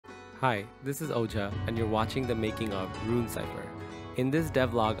Hi, this is Oja, and you're watching the making of RuneCipher. In this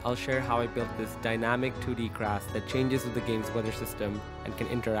devlog, I'll share how I built this dynamic 2D grass that changes with the game's weather system and can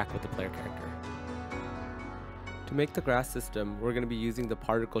interact with the player character. To make the grass system, we're going to be using the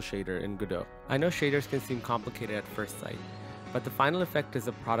particle shader in Godot. I know shaders can seem complicated at first sight, but the final effect is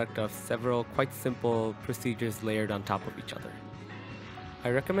a product of several quite simple procedures layered on top of each other. I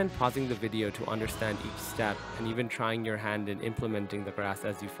recommend pausing the video to understand each step and even trying your hand in implementing the grass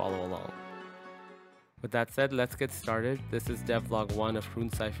as you follow along. With that said, let's get started. This is Devlog 1 of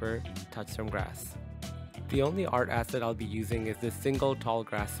RuneCipher, Touch Some Grass. The only art asset I'll be using is this single tall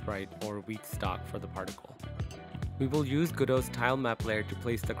grass sprite or wheat stalk for the particle. We will use Godot's tile map layer to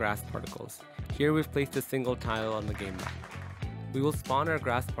place the grass particles. Here we've placed a single tile on the game map. We will spawn our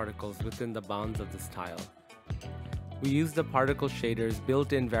grass particles within the bounds of this tile. We use the particle shader's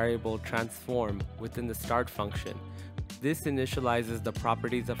built-in variable transform within the start function. This initializes the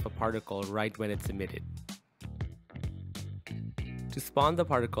properties of a particle right when it's emitted. To spawn the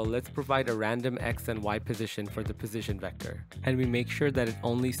particle, let's provide a random x and y position for the position vector, and we make sure that it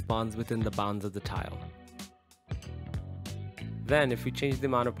only spawns within the bounds of the tile. Then, if we change the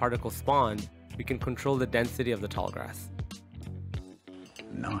amount of particles spawned, we can control the density of the tall grass.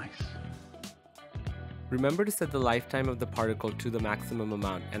 Nice. Remember to set the lifetime of the particle to the maximum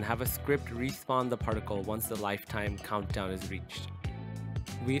amount and have a script respawn the particle once the lifetime countdown is reached.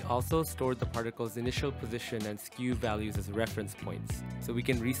 We also stored the particle's initial position and skew values as reference points, so we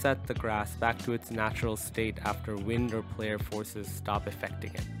can reset the grass back to its natural state after wind or player forces stop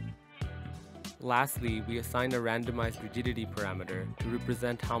affecting it. Lastly, we assigned a randomized rigidity parameter to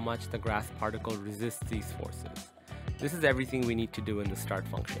represent how much the grass particle resists these forces. This is everything we need to do in the start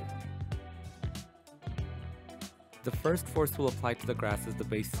function. The first force we'll apply to the grass is the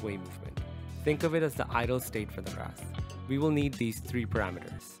base sway movement. Think of it as the idle state for the grass. We will need these three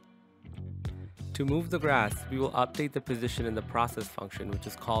parameters. To move the grass, we will update the position in the process function, which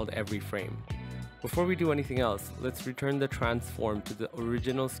is called every frame. Before we do anything else, let's return the transform to the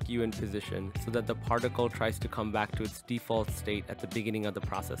original skew and position so that the particle tries to come back to its default state at the beginning of the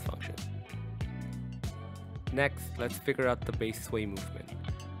process function. Next, let's figure out the base sway movement.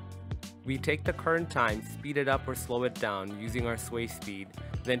 We take the current time, speed it up or slow it down using our sway speed,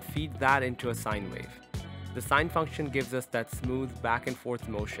 then feed that into a sine wave. The sine function gives us that smooth back and forth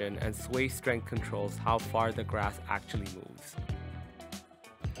motion, and sway strength controls how far the grass actually moves.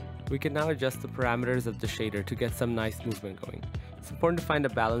 We can now adjust the parameters of the shader to get some nice movement going. It's important to find a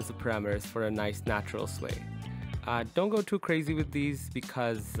balance of parameters for a nice natural sway. Don't go too crazy with these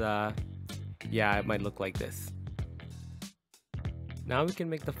because, it might look like this. Now we can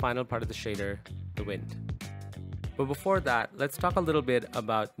make the final part of the shader, the wind. But before that, let's talk a little bit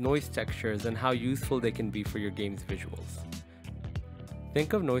about noise textures and how useful they can be for your game's visuals.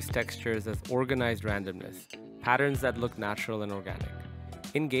 Think of noise textures as organized randomness, patterns that look natural and organic.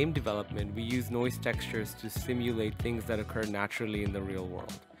 In game development, we use noise textures to simulate things that occur naturally in the real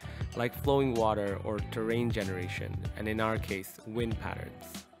world, like flowing water or terrain generation, and in our case, wind patterns.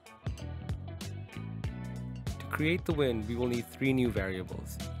 To create the wind, we will need three new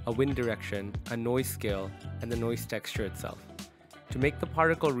variables: a wind direction, a noise scale, and the noise texture itself. To make the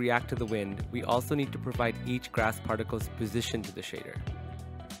particle react to the wind, we also need to provide each grass particle's position to the shader.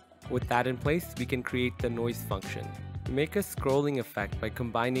 With that in place, we can create the noise function. We make a scrolling effect by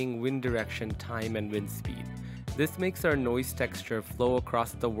combining wind direction, time, and wind speed. This makes our noise texture flow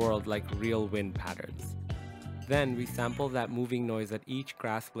across the world like real wind patterns. Then we sample that moving noise at each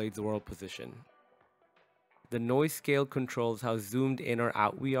grass blade's whirl position. The noise scale controls how zoomed in or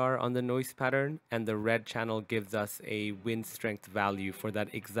out we are on the noise pattern, and the red channel gives us a wind strength value for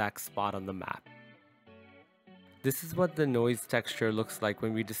that exact spot on the map. This is what the noise texture looks like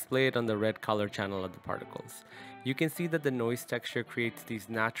when we display it on the red color channel of the particles. You can see that the noise texture creates these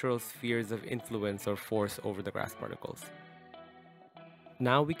natural spheres of influence or force over the grass particles.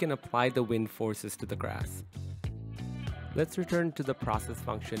 Now we can apply the wind forces to the grass. Let's return to the process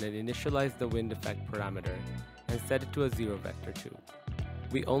function and initialize the wind effect parameter and set it to a 0 vector too.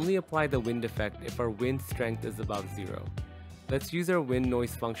 We only apply the wind effect if our wind strength is above 0. Let's use our wind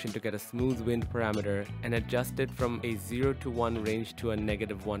noise function to get a smooth wind parameter and adjust it from a 0 to 1 range to a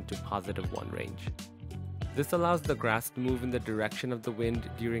 -1 to +1 range. This allows the grass to move in the direction of the wind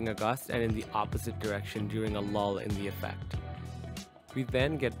during a gust and in the opposite direction during a lull in the effect. We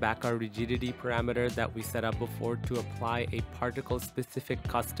then get back our rigidity parameter that we set up before to apply a particle-specific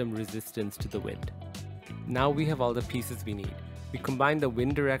custom resistance to the wind. Now we have all the pieces we need. We combine the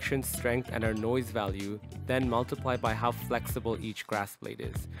wind direction, strength, and our noise value, then multiply by how flexible each grass blade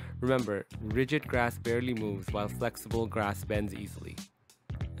is. Remember, rigid grass barely moves while flexible grass bends easily.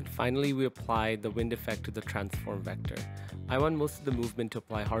 finally, we apply the wind effect to the transform vector. I want most of the movement to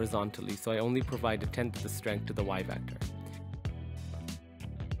apply horizontally, so I only provide 1/10 of the strength to the y vector.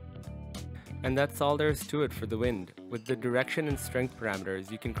 And that's all there is to it for the wind. With the direction and strength parameters,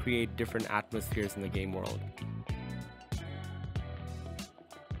 you can create different atmospheres in the game world.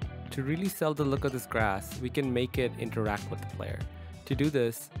 To really sell the look of this grass, we can make it interact with the player. To do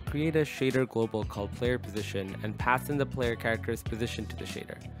this, create a shader global called player position and pass in the player character's position to the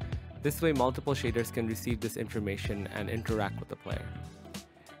shader. This way, multiple shaders can receive this information and interact with the player.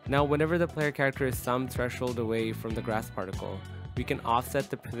 Now, whenever the player character is some threshold away from the grass particle, we can offset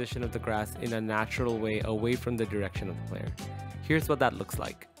the position of the grass in a natural way away from the direction of the player. Here's what that looks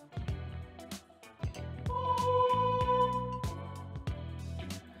like.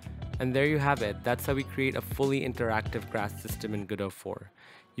 And there you have it. That's how we create a fully interactive grass system in Godot 4.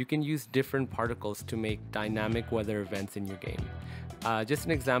 You can use different particles to make dynamic weather events in your game. Just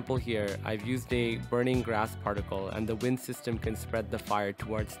an example here, I've used a burning grass particle and the wind system can spread the fire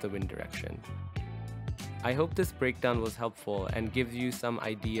towards the wind direction. I hope this breakdown was helpful and gives you some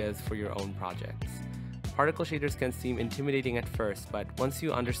ideas for your own projects. Particle shaders can seem intimidating at first, but once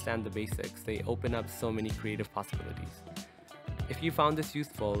you understand the basics, they open up so many creative possibilities. If you found this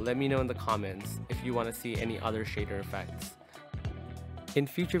useful, let me know in the comments if you want to see any other shader effects. In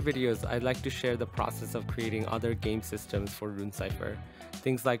future videos, I'd like to share the process of creating other game systems for RuneCipher.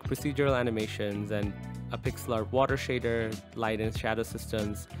 Things like procedural animations and a pixel art water shader, light and shadow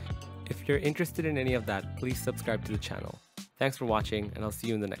systems. If you're interested in any of that, please subscribe to the channel. Thanks for watching, and I'll see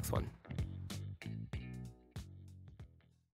you in the next one.